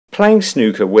playing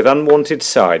snooker with unwanted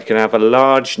side can have a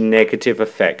large negative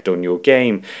effect on your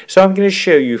game, so I'm going to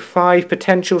show you 5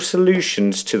 potential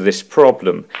solutions to this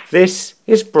problem. This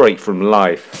is Break from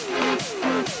Life.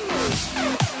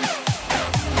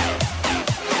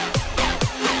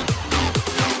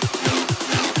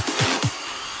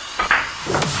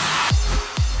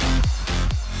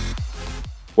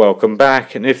 Welcome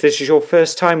back, and if this is your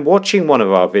first time watching one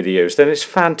of our videos, then it's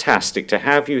fantastic to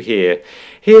have you here.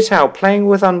 Here's how playing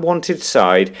with unwanted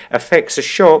side affects a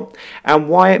shot and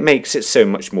why it makes it so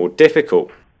much more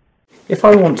difficult. If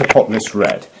I want to pop this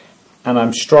red and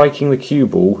I'm striking the cue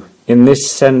ball in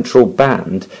this central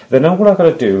band, then all I've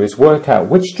got to do is work out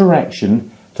which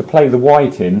direction to play the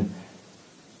white in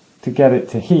to get it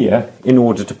to here in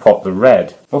order to pop the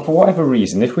red. But for whatever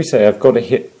reason, if we say I've got to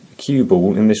hit cue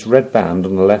ball in this red band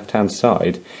on the left hand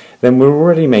side, then we're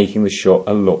already making the shot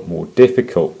a lot more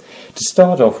difficult. To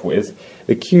start off with,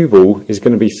 the cue ball is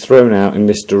going to be thrown out in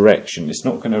this direction. It's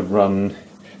not going to run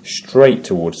straight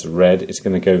towards the red, it's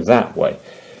going to go that way.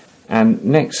 And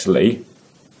nextly,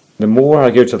 the more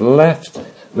I go to the left,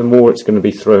 the more it's going to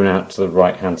be thrown out to the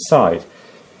right hand side.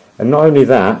 And not only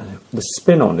that, the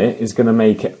spin on it is going to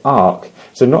make it arc.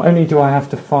 So not only do I have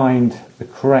to find the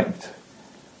correct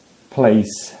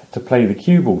place to play the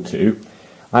cue ball to,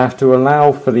 I have to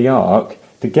allow for the arc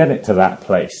to get it to that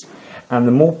place. And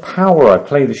the more power I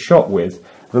play the shot with,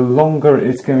 the longer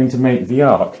it's going to make the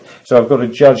arc. So I've got to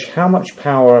judge how much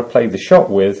power I play the shot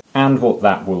with and what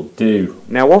that will do.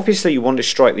 Now obviously you want to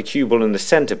strike the cue ball in the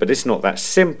centre, but it's not that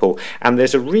simple, and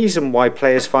there's a reason why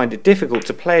players find it difficult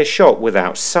to play a shot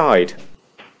without side.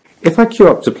 If I queue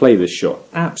up to play this shot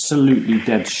absolutely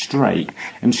dead straight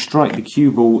and strike the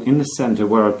cue ball in the centre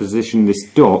where I position this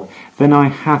dot, then I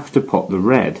have to pop the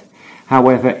red.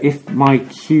 However, if my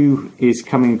cue is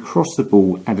coming across the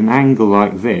ball at an angle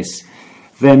like this,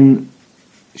 then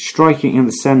striking in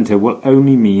the centre will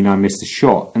only mean I miss the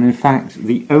shot. And in fact,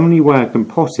 the only way I can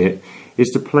pot it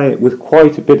is to play it with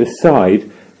quite a bit of side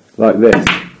like this.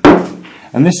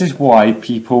 And this is why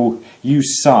people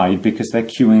use side, because they're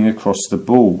cueing across the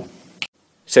ball.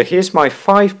 So here's my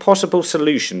 5 possible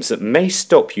solutions that may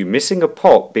stop you missing a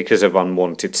pot because of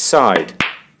unwanted side.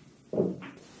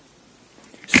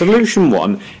 Solution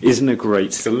 1 isn't a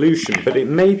great solution, but it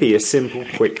may be a simple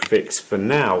quick fix for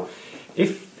now.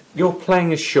 If you're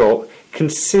playing a shot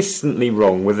consistently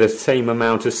wrong with the same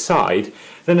amount of side,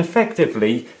 then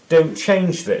effectively don't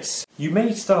change this. You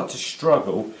may start to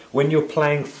struggle when you're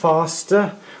playing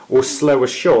faster or slower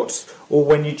shots, or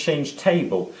when you change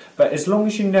table, but as long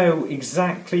as you know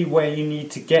exactly where you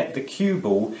need to get the cue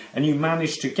ball and you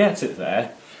manage to get it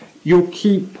there, you'll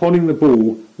keep potting the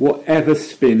ball whatever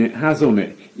spin it has on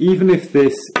it, even if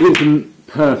this isn't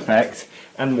perfect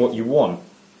and what you want.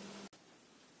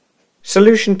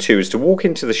 Solution 2 is to walk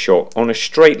into the shot on a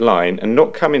straight line and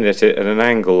not coming at it at an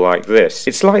angle like this.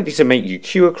 It's likely to make you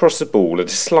cue across the ball at a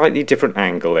slightly different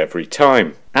angle every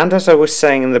time. And as I was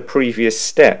saying in the previous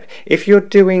step, if you're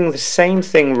doing the same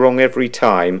thing wrong every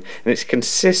time and it's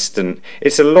consistent,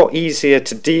 it's a lot easier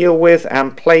to deal with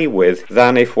and play with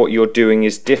than if what you're doing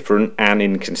is different and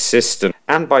inconsistent.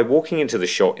 And by walking into the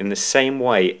shot in the same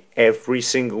way every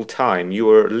single time, you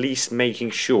are at least making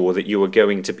sure that you are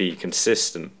going to be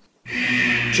consistent.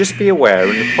 Just be aware,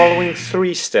 in the following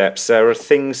 3 steps there are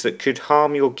things that could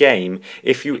harm your game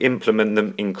if you implement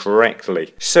them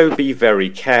incorrectly. So be very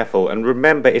careful, and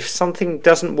remember, if something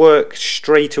doesn't work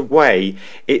straight away,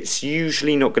 it's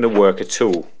usually not going to work at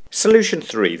all. Solution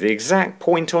 3, the exact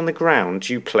point on the ground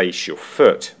you place your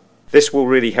foot. This will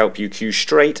really help you cue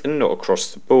straight and not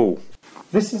across the ball.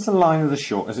 This is the line of the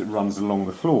shot as it runs along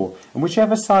the floor, and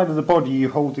whichever side of the body you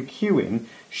hold the cue in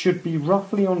should be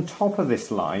roughly on top of this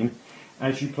line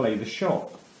as you play the shot.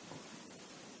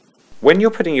 When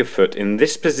you're putting your foot in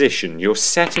this position, you're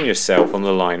setting yourself on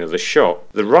the line of the shot.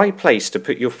 The right place to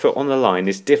put your foot on the line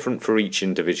is different for each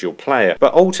individual player,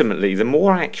 but ultimately the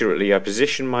more accurately I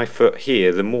position my foot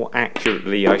here, the more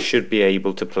accurately I should be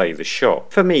able to play the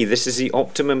shot. For me, this is the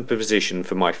optimum position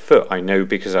for my foot, I know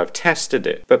because I've tested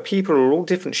it, but people are all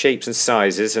different shapes and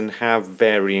sizes and have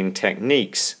varying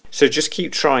techniques. So just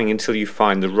keep trying until you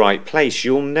find the right place.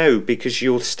 You'll know because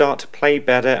you'll start to play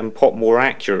better and pot more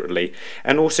accurately.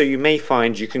 And also you may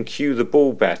find you can cue the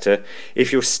ball better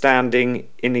if you're standing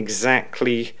in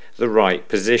exactly the right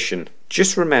position.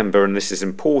 Just remember, and this is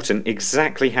important,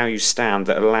 exactly how you stand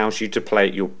that allows you to play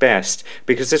at your best,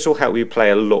 because this will help you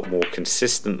play a lot more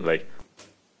consistently.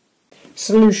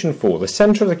 Solution 4. The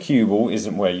centre of the cue ball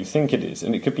isn't where you think it is,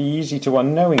 and it could be easy to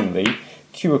unknowingly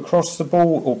cue across the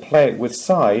ball or play it with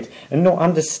side and not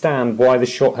understand why the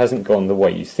shot hasn't gone the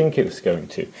way you think it was going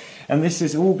to. And this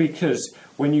is all because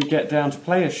when you get down to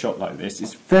play a shot like this,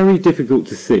 it's very difficult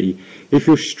to see if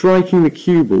you're striking the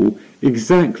cue ball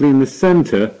exactly in the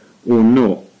centre or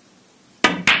not.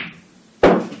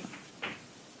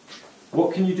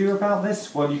 What can you do about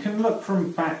this? Well, you can look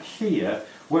from back here,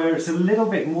 where it's a little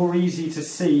bit more easy to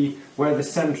see where the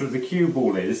centre of the cue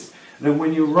ball is than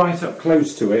when you're right up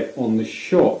close to it on the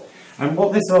shot. And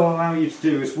what this will allow you to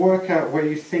do is work out where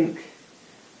you think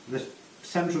the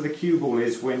centre of the cue ball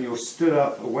is when you're stood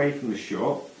up away from the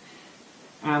shot,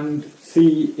 and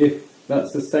see if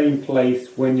that's the same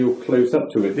place when you're close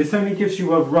up to it. This only gives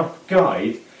you a rough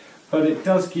guide, but it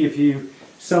does give you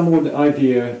some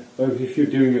idea of if you're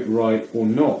doing it right or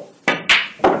not.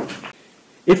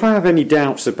 If I have any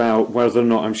doubts about whether or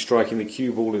not I'm striking the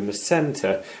cue ball in the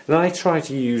centre, then I try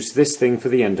to use this thing for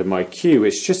the end of my cue.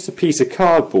 It's just a piece of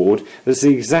cardboard that's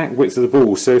the exact width of the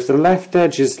ball, so if the left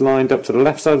edge is lined up to the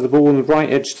left side of the ball and the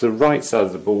right edge to the right side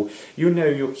of the ball, you know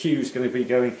your cue is going to be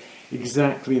going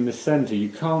exactly in the centre. You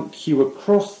can't cue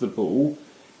across the ball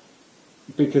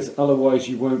because otherwise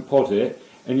you won't pot it,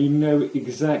 and you know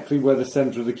exactly where the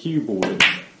centre of the cue ball is.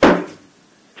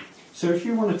 So if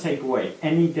you want to take away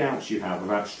any doubts you have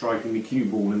about striking the cue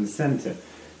ball in the centre,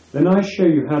 then I show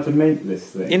you how to make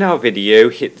this thing. In our video,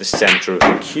 hit the centre of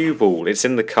the cue ball. It's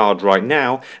in the card right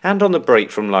now and on the Break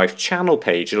From Life channel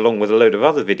page, along with a load of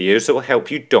other videos that will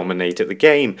help you dominate at the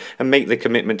game and make the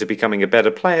commitment to becoming a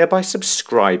better player by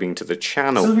subscribing to the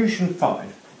channel. Solution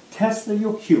 5. Test that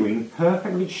you're cueing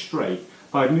perfectly straight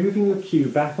by moving your cue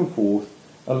back and forth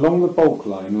along the bulk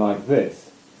line like this.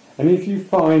 And if you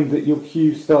find that your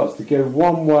cue starts to go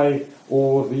one way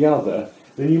or the other,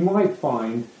 then you might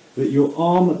find that your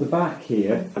arm at the back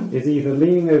here is either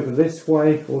leaning over this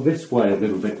way or this way a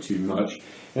little bit too much.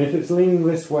 And if it's leaning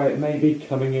this way, it may be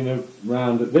coming in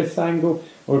around at this angle,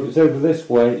 or if it's over this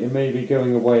way, it may be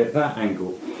going away at that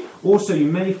angle. Also,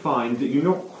 you may find that you're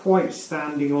not quite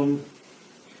standing on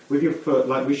with your foot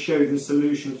like we showed in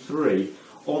solution 3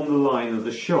 on the line of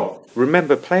the shot.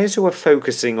 Remember, players who are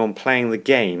focusing on playing the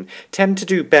game tend to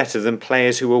do better than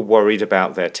players who are worried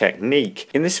about their technique.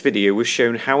 In this video we've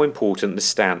shown how important the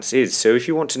stance is, so if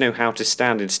you want to know how to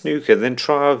stand in snooker, then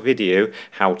try our video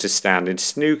how to stand in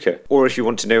snooker. Or if you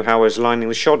want to know how I was lining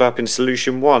the shot up in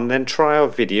solution 1, then try our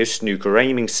video snooker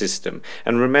aiming system.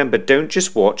 And remember, don't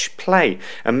just watch, play,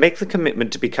 and make the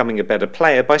commitment to becoming a better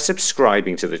player by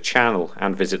subscribing to the channel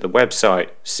and visit the website.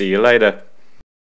 See you later.